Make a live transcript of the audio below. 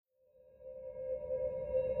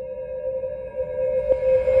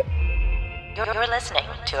You're listening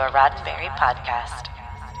to a Roddenberry podcast.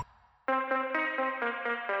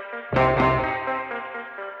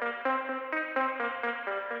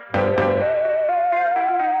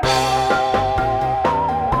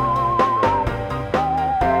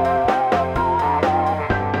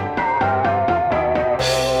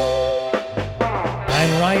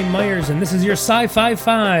 And this is your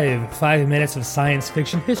SciFi5, 5 minutes of science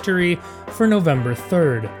fiction history for November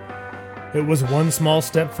 3rd. It was one small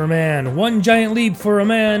step for man, one giant leap for a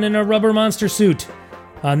man in a rubber monster suit.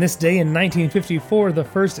 On this day in 1954, the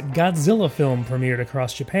first Godzilla film premiered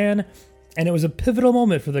across Japan, and it was a pivotal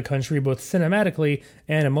moment for the country both cinematically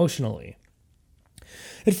and emotionally.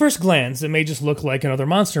 At first glance, it may just look like another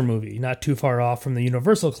monster movie, not too far off from the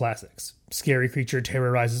Universal classics. Scary creature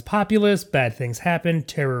terrorizes populace, bad things happen,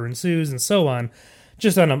 terror ensues, and so on,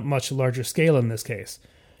 just on a much larger scale in this case.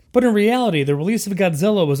 But in reality, the release of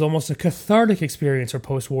Godzilla was almost a cathartic experience for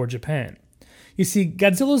post-war Japan. You see,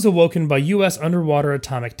 Godzilla is awoken by U.S. underwater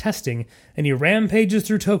atomic testing, and he rampages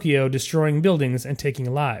through Tokyo, destroying buildings and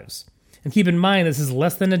taking lives. And keep in mind, this is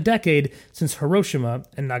less than a decade since Hiroshima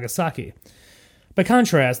and Nagasaki. By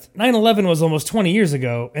contrast, 9/11 was almost 20 years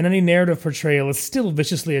ago, and any narrative portrayal is still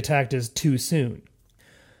viciously attacked as too soon.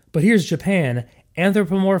 But here's Japan,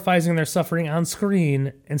 anthropomorphizing their suffering on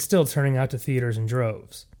screen and still turning out to theaters in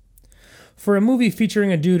droves. For a movie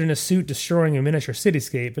featuring a dude in a suit destroying a miniature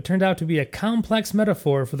cityscape, it turned out to be a complex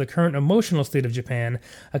metaphor for the current emotional state of Japan,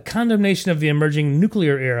 a condemnation of the emerging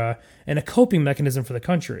nuclear era, and a coping mechanism for the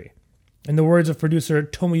country. In the words of producer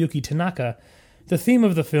Tomoyuki Tanaka, the theme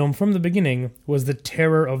of the film from the beginning was the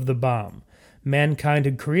terror of the bomb. Mankind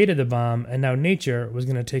had created the bomb, and now nature was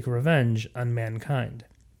going to take revenge on mankind.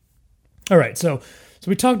 Alright, so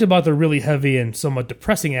we talked about the really heavy and somewhat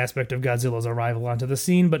depressing aspect of Godzilla's arrival onto the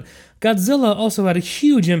scene, but Godzilla also had a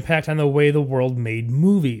huge impact on the way the world made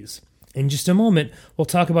movies. In just a moment, we'll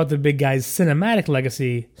talk about the big guy's cinematic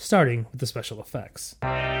legacy, starting with the special effects.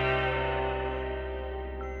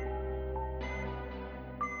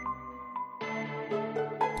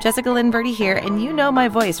 Jessica Linverty here, and you know my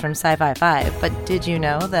voice from SciFi5, but did you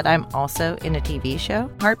know that I'm also in a TV show?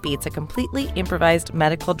 Heartbeat's a completely improvised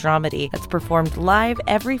medical dramedy that's performed live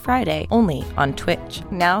every Friday, only on Twitch.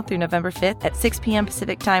 Now through November 5th at 6 p.m.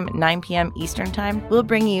 Pacific Time, 9 p.m. Eastern Time, we'll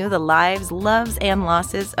bring you the lives, loves, and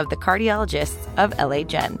losses of the cardiologists of LA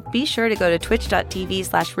Gen. Be sure to go to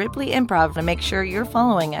twitch.tv/Ripley Improv to make sure you're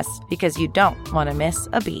following us, because you don't want to miss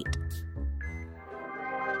a beat.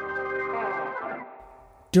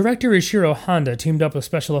 Director Ishiro Honda teamed up with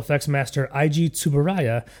special effects master Eiji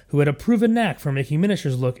Tsuburaya, who had a proven knack for making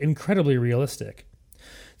miniatures look incredibly realistic.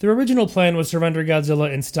 Their original plan was to render Godzilla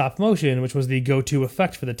in stop motion, which was the go-to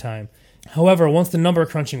effect for the time. However, once the number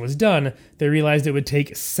crunching was done, they realized it would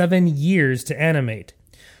take 7 years to animate.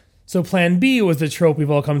 So plan B was the trope we've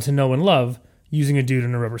all come to know and love, using a dude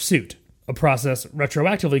in a rubber suit, a process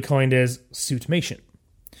retroactively coined as suitmation.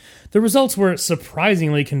 The results were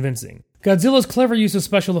surprisingly convincing. Godzilla's clever use of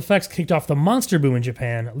special effects kicked off the monster boom in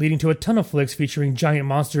Japan, leading to a ton of flicks featuring giant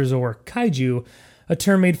monsters or kaiju, a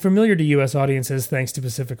term made familiar to US audiences thanks to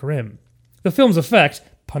Pacific Rim. The film's effect,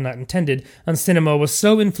 pun not intended, on cinema was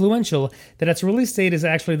so influential that its release date is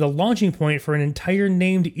actually the launching point for an entire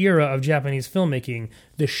named era of Japanese filmmaking,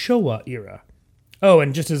 the Showa era. Oh,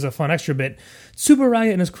 and just as a fun extra bit,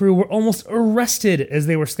 Tsuburaya and his crew were almost arrested as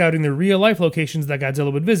they were scouting the real-life locations that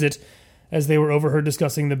Godzilla would visit, as they were overheard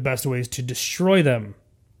discussing the best ways to destroy them.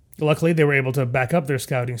 Luckily, they were able to back up their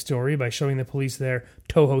scouting story by showing the police their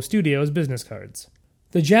Toho Studios business cards.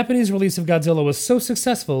 The Japanese release of Godzilla was so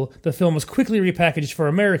successful, the film was quickly repackaged for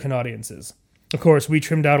American audiences. Of course, we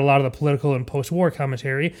trimmed out a lot of the political and post-war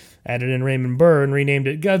commentary, added in Raymond Burr, and renamed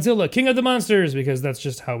it Godzilla, King of the Monsters, because that's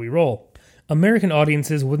just how we roll. American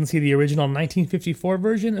audiences wouldn't see the original 1954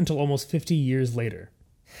 version until almost 50 years later.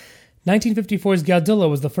 1954's Godzilla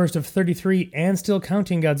was the first of 33 and still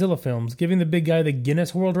counting Godzilla films, giving the big guy the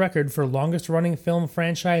Guinness World Record for longest-running film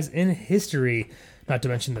franchise in history, not to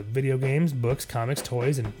mention the video games, books, comics,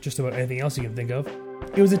 toys, and just about anything else you can think of.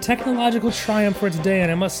 It was a technological triumph for its day,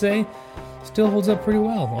 and I must say, still holds up pretty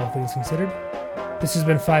well, all things considered. This has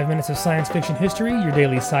been 5 minutes of science fiction history, your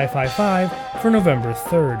daily SciFi5 for November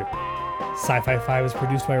 3rd. SciFi5 is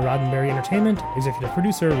produced by Roddenberry Entertainment, executive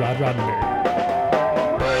producer Rod Roddenberry.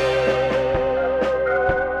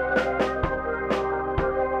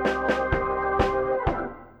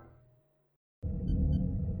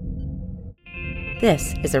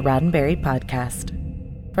 This is a Roddenberry podcast.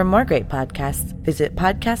 For more great podcasts, visit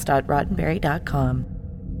podcast.roddenberry.com.